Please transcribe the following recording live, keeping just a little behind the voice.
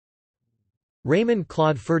Raymond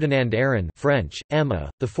Claude Ferdinand Aron, French,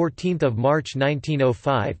 Emma, the 14th of March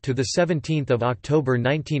 1905 to the 17th of October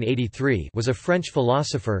 1983, was a French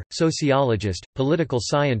philosopher, sociologist, political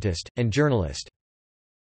scientist, and journalist.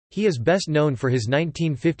 He is best known for his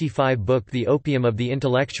 1955 book The Opium of the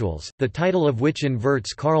Intellectuals, the title of which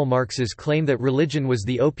inverts Karl Marx's claim that religion was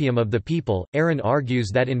the opium of the people. Aron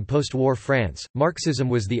argues that in post-war France, Marxism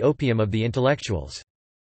was the opium of the intellectuals.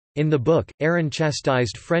 In the book, Aron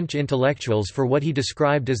chastised French intellectuals for what he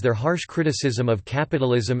described as their harsh criticism of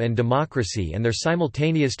capitalism and democracy and their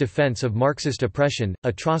simultaneous defense of Marxist oppression,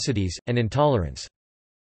 atrocities, and intolerance.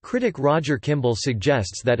 Critic Roger Kimball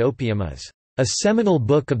suggests that Opium is a seminal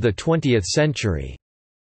book of the 20th century.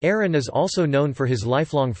 Aron is also known for his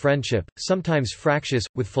lifelong friendship, sometimes fractious,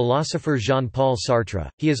 with philosopher Jean-Paul Sartre.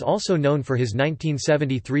 He is also known for his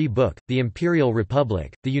 1973 book, The Imperial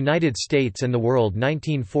Republic, The United States and the World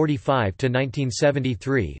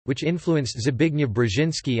 1945–1973, which influenced Zbigniew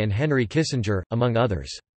Brzezinski and Henry Kissinger, among others.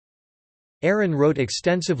 Aron wrote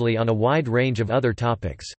extensively on a wide range of other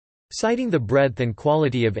topics. Citing the breadth and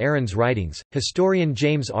quality of Aron's writings, historian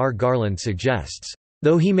James R. Garland suggests,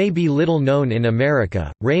 "Though he may be little known in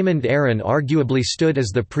America, Raymond Aron arguably stood as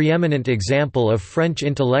the preeminent example of French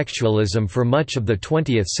intellectualism for much of the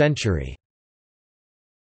 20th century."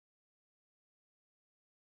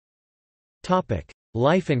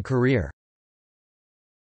 Life and career.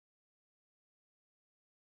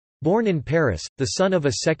 Born in Paris, the son of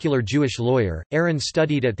a secular Jewish lawyer, Aron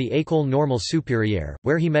studied at the École Normale Supérieure,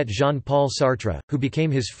 where he met Jean-Paul Sartre, who became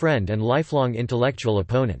his friend and lifelong intellectual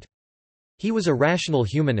opponent. He was a rational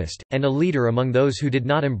humanist, and a leader among those who did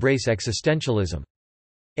not embrace existentialism.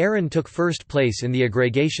 Aron took first place in the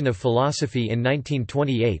agrégation of philosophy in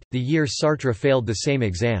 1928, the year Sartre failed the same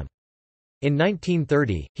exam. In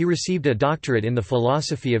 1930, he received a doctorate in the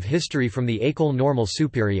philosophy of history from the École Normale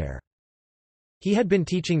Supérieure. He had been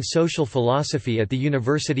teaching social philosophy at the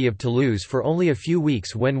University of Toulouse for only a few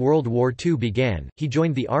weeks when World War II began. He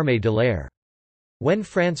joined the Armée de l'Air. When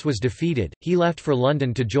France was defeated, he left for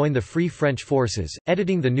London to join the Free French forces,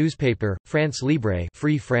 editing the newspaper, France Libre,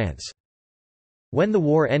 Free France. When the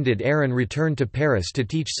war ended, Aron returned to Paris to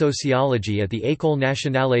teach sociology at the École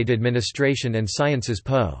nationale d'administration and sciences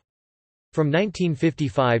Po. From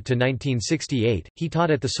 1955 to 1968, he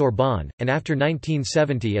taught at the Sorbonne, and after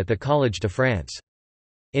 1970 at the Collège de France.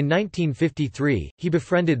 In 1953, he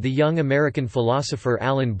befriended the young American philosopher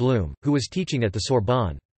Alan Bloom, who was teaching at the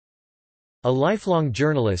Sorbonne. A lifelong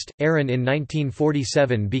journalist, Aron in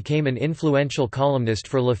 1947 became an influential columnist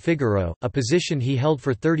for Le Figaro, a position he held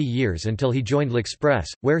for 30 years until he joined L'Express,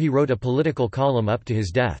 where he wrote a political column up to his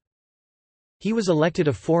death. He was elected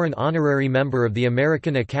a foreign honorary member of the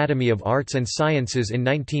American Academy of Arts and Sciences in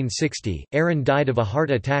 1960. Aron died of a heart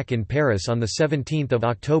attack in Paris on 17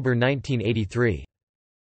 October 1983.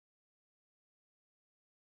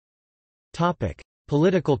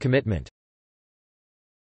 Political commitment.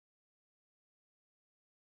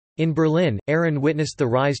 In Berlin, Aron witnessed the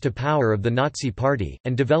rise to power of the Nazi Party,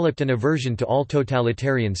 and developed an aversion to all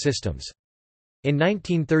totalitarian systems. In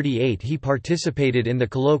 1938 he participated in the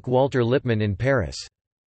colloque Walter Lippmann in Paris.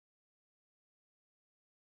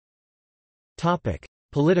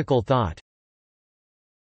 Political thought.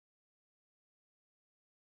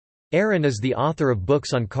 Aron is the author of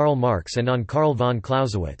books on Karl Marx and on Karl von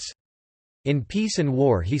Clausewitz. In Peace and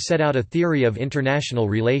War he set out a theory of international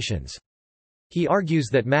relations. He argues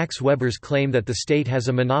that Max Weber's claim that the state has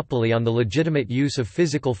a monopoly on the legitimate use of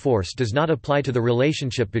physical force does not apply to the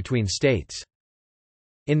relationship between states.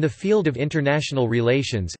 In the field of international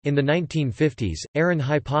relations, in the 1950s, Aron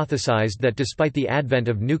hypothesized that despite the advent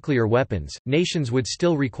of nuclear weapons, nations would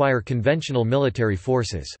still require conventional military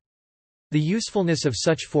forces. The usefulness of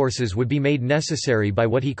such forces would be made necessary by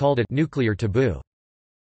what he called a nuclear taboo.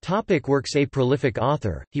 Works. A prolific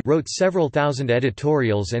author, he wrote several thousand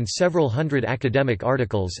editorials and several hundred academic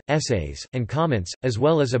articles, essays, and comments, as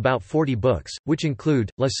well as about 40 books, which include,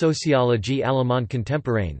 La sociologie allemande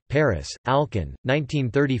contemporaine, Paris, Alcan,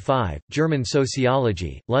 1935, German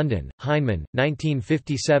Sociology, London, Heinemann,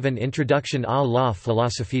 1957 Introduction à la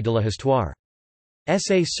philosophie de l'histoire.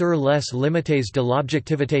 Essai sur les limites de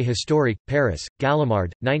l'objectivité historique, Paris,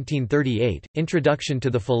 Gallimard, 1938, Introduction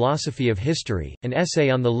to the Philosophy of History, an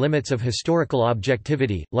essay on the limits of historical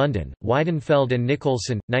objectivity, London, Weidenfeld and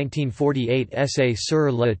Nicholson, 1948 Essai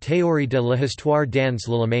sur la théorie de l'histoire dans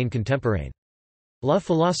l'Allemagne contemporaine. La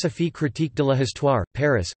philosophie critique de l'histoire,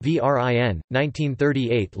 Paris, VRIN,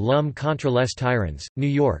 1938. L'homme contre les tyrans, New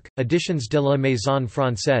York, Editions de la Maison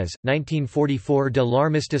Française, 1944. De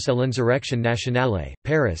l'armistice à l'insurrection nationale,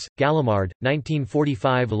 Paris, Gallimard,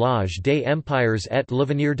 1945. L'âge des empires et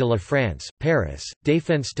l'avenir de la France, Paris,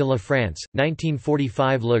 Défense de la France,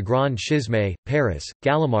 1945. Le Grand Schisme, Paris,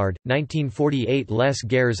 Gallimard, 1948. Les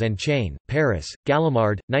Guerres and Chain, Paris,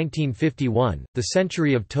 Gallimard, 1951. The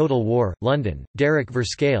Century of Total War, London, Derek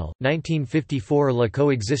Verscale, 1954. La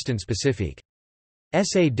coexistence pacifique.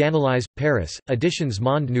 Essai d'analyse, Paris, Editions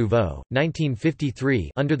Monde Nouveau, 1953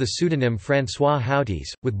 under the pseudonym François Hautis,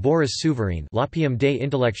 with Boris Souvarine. L'Opium des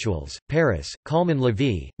Intellectuels, Paris, Calman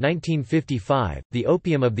Levy, 1955, The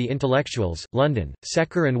Opium of the Intellectuals, London,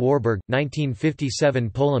 Secker and Warburg, 1957.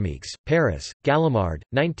 Polémiques, Paris, Gallimard,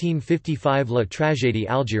 1955. La tragédie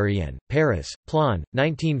algérienne, Paris, Plan,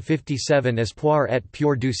 1957. Espoir et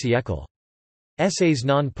peur du siècle. Essays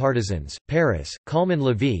non-partisans, Paris, Calman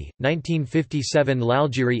Levy, 1957.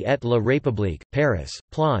 L'Algérie et la République, Paris,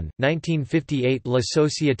 Plan, 1958. La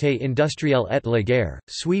société industrielle et la guerre,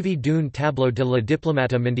 suivi d'un tableau de la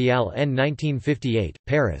diplomate mondiale en 1958,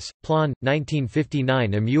 Paris, Plan,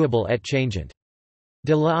 1959. Immuable et changeant.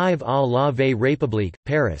 De la Ive à la Vie République,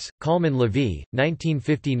 Paris, Calman Levy,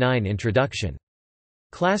 1959. Introduction.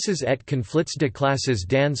 Classes et conflits de classes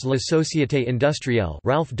dans la société industrielle,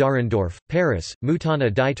 Ralph Dahrendorf, Paris, Mouton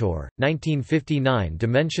éditeur, 1959.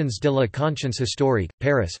 Dimensions de la conscience historique,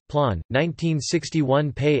 Paris, Plan,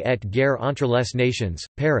 1961. Paix et guerre entre les nations,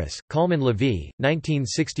 Paris, Calman Levy,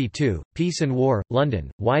 1962. Peace and War,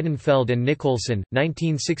 London, Weidenfeld and Nicolson,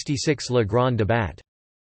 1966. Le Grand Débat.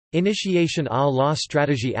 Initiation à la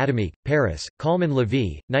stratégie atomique, Paris, Calman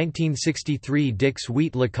Levy, 1963. Dix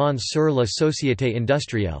huit leçons sur la société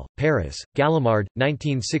industrielle, Paris, Gallimard,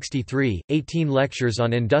 1963, 18 Lectures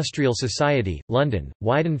on Industrial Society, London,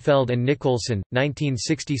 Weidenfeld and Nicolson,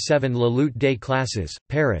 1967. La lutte des classes,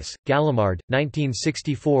 Paris, Gallimard,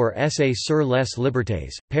 1964. Essai sur les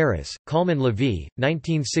libertés, Paris, Calman Levy,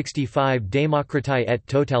 1965. Démocratie et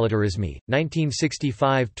totalitarisme,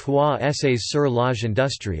 1965. Trois essays sur l'âge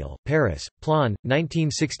industriel, Paris, Plan,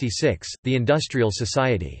 1966, The Industrial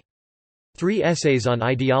Society. 3 Essays on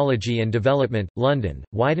Ideology and Development, London,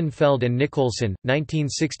 Weidenfeld and Nicolson,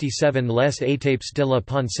 1967. Les étapes de la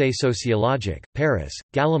pensée sociologique, Paris,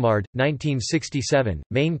 Gallimard, 1967,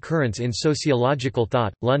 Main Currents in Sociological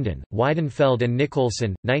Thought, London, Weidenfeld and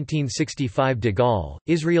Nicolson, 1965. De Gaulle,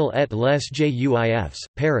 Israel et les Juifs,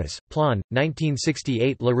 Paris, Plan,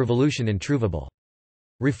 1968. La Révolution introuvable.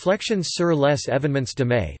 Reflections sur les événements de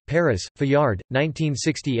mai, Paris, Fayard,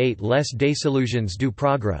 1968. Les désillusions du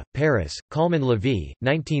progrès, Paris, Calman Levy,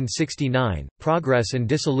 1969. Progress and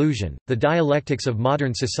Disillusion, The Dialectics of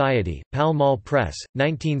Modern Society, Pall Mall Press,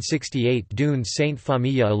 1968. D'une sainte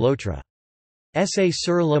famille à l'autre. Essai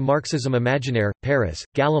sur le marxisme imaginaire, Paris,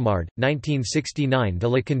 Gallimard, 1969. De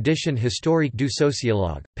la condition historique du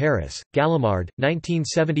sociologue, Paris, Gallimard,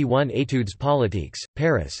 1971. Études politiques,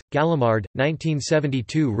 Paris, Gallimard,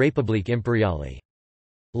 1972. République impériale.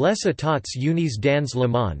 Les états unis dans le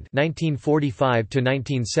monde,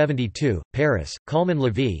 1945–1972, Paris, Calman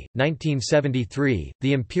Levy, 1973,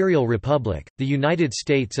 The Imperial Republic, The United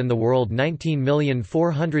States and the World,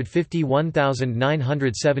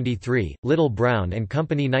 19,451,973, Little Brown and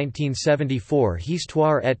Company, 1974.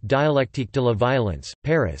 Histoire et dialectique de la violence,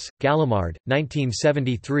 Paris, Gallimard,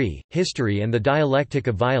 1973, History and the Dialectic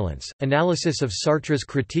of Violence, Analysis of Sartre's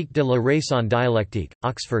Critique de la raison dialectique,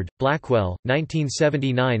 Oxford, Blackwell,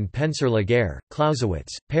 1979. Penser la guerre,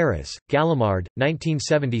 Clausewitz, Paris, Gallimard,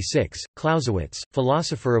 1976, Clausewitz,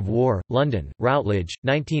 Philosopher of War, London, Routledge,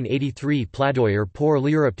 1983. Plaidoyer pour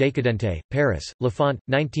l'Europe décadente, Paris, Lafont,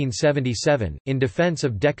 1977, In Defense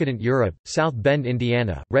of Decadent Europe, South Bend,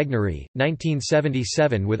 Indiana, Regnery,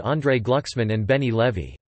 1977. With André Glucksmann and Benny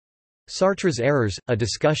Levy. Sartre's Errors, A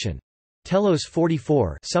Discussion. Telos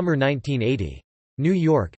 44, Summer 1980. New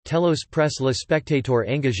York, Telos Press. Le Spectateur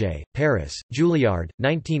Engagé, Paris, Juilliard,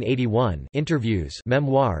 1981. Interviews,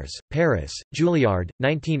 Memoirs, Paris, Juilliard,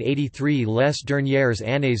 1983. Les dernières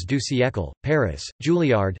années du siècle, Paris,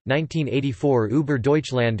 Juilliard, 1984. Über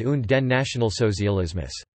Deutschland und den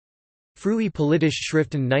Nationalsozialismus. Frühe politische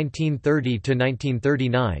Schriften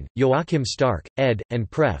 1930–1939, Joachim Stark, ed., and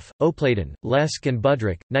Pref., Opladen, Lesk and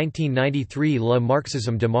Budrick, 1993. Le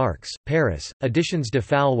Marxisme de Marx, Paris, Editions de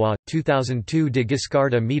Fallois, 2002. De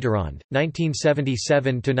Giscard à Mitterrand,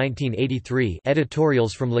 1977–1983.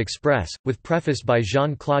 Editorials from L'Express, with preface by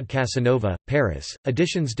Jean-Claude Casanova, Paris,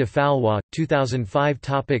 Editions de Fallois, 2005.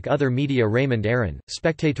 Topic: Other media. Raymond Aron,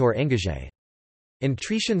 Spectateur Engagé.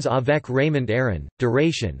 Entretiens avec Raymond Aron,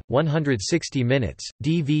 duration, 160 minutes,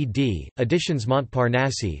 DVD, Editions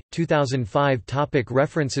Montparnasse, 2005.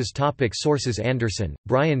 References. Sources. Anderson,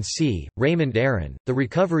 Brian C., Raymond Aron, The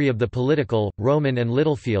Recovery of the Political, Roman and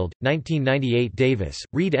Littlefield, 1998. Davis,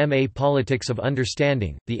 Reed M. A Politics of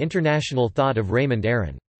Understanding, The International Thought of Raymond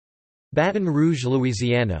Aron. Baton Rouge,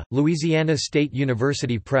 Louisiana, Louisiana State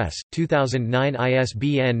University Press, 2009.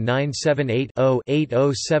 ISBN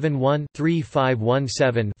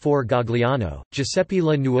 978-0-8071-3517-4. Gagliano, Giuseppe.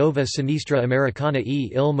 La Nuova Sinistra Americana e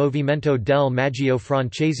il Movimento del Maggio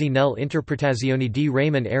Francese nell'interpretazione di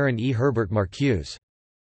Raymond Aron e Herbert Marcuse.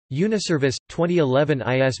 Uniservice, 2011.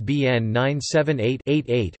 ISBN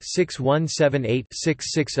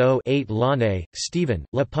 978-88-6178-660-8. Launay, Stephen,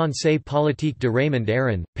 La pensée politique de Raymond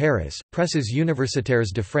Aron, Paris, Presses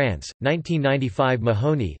Universitaires de France, 1995.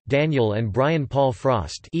 Mahoney, Daniel and Brian Paul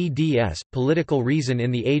Frost eds, Political Reason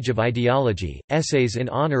in the Age of Ideology, Essays in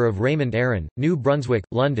Honour of Raymond Aron, New Brunswick,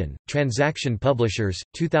 London, Transaction Publishers,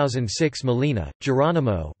 2006. Molina,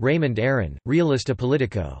 Geronimo, Raymond Aron, Realista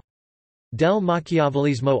Politico. Del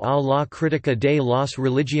Machiavellismo a la Critica de las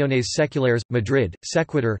Religiones Seculares, Madrid,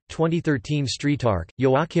 Sequitur, 2013. Streetarch,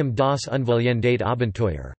 Joachim das Unvollendate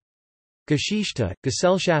Abenteuer. Geschichte,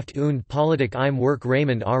 Gesellschaft und Politik im Werk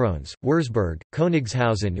Raymond Arons, Wurzburg,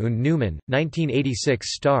 Königshausen und Neumann, 1986.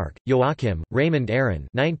 Stark, Joachim, Raymond Aron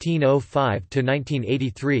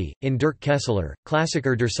 1905–1983, in Dirk Kessler,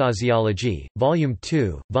 Klassiker der Soziologie, Volume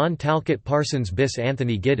 2, von Talcott Parsons bis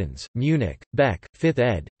Anthony Giddens, Munich, Beck, 5th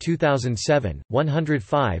ed., 2007,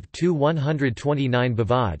 105–129.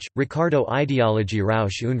 Bavage, Ricardo. Ideologie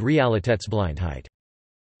Rausch und Realitätsblindheit.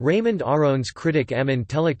 Raymond Arons Kritik am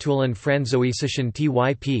intellektuellen Französischen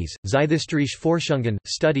Typs, Zeithistorische Forschungen,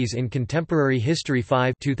 Studies in Contemporary History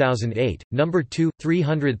 5 2008, No. 2,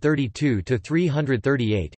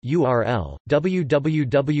 332–338, URL,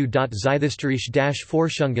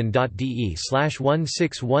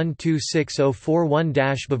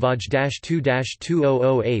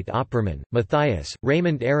 www.zeithistorisch-forschungen.de/161260441-Bavage-2-2008. Oppermann, Matthias,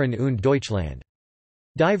 Raymond Aron und Deutschland.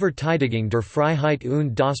 Die Verteidigung der Freiheit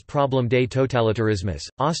und das Problem des Totalitarismus,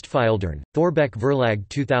 Ostfildern, Thorbecke Verlag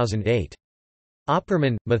 2008.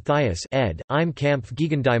 Oppermann, Matthias ed., Im Kampf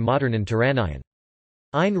gegen die modernen Tyrannien.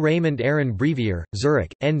 Ein Raymond Aron Brevier,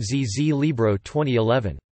 Zurich, NZZ Libro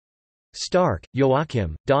 2011. Stark,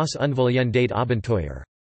 Joachim, Das Unvollendate Abenteuer.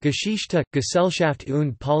 Geschichte, Gesellschaft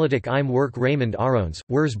und Politik im Werk Raymond Arons,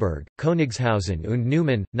 Wurzburg, Königshausen und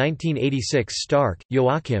Neumann, 1986. Stark,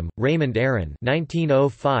 Joachim, Raymond Aron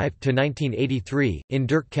 1905–1983, in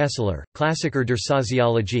Dirk Kessler, Klassiker der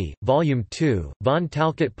Soziologie, Volume 2, von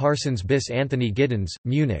Talcott Parsons bis Anthony Giddens,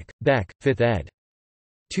 Munich, Beck, 5th ed.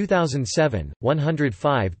 2007,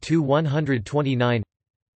 105–129.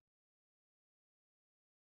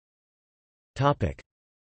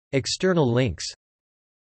 External links.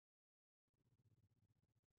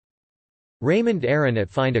 Raymond Aron at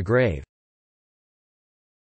Find a Grave.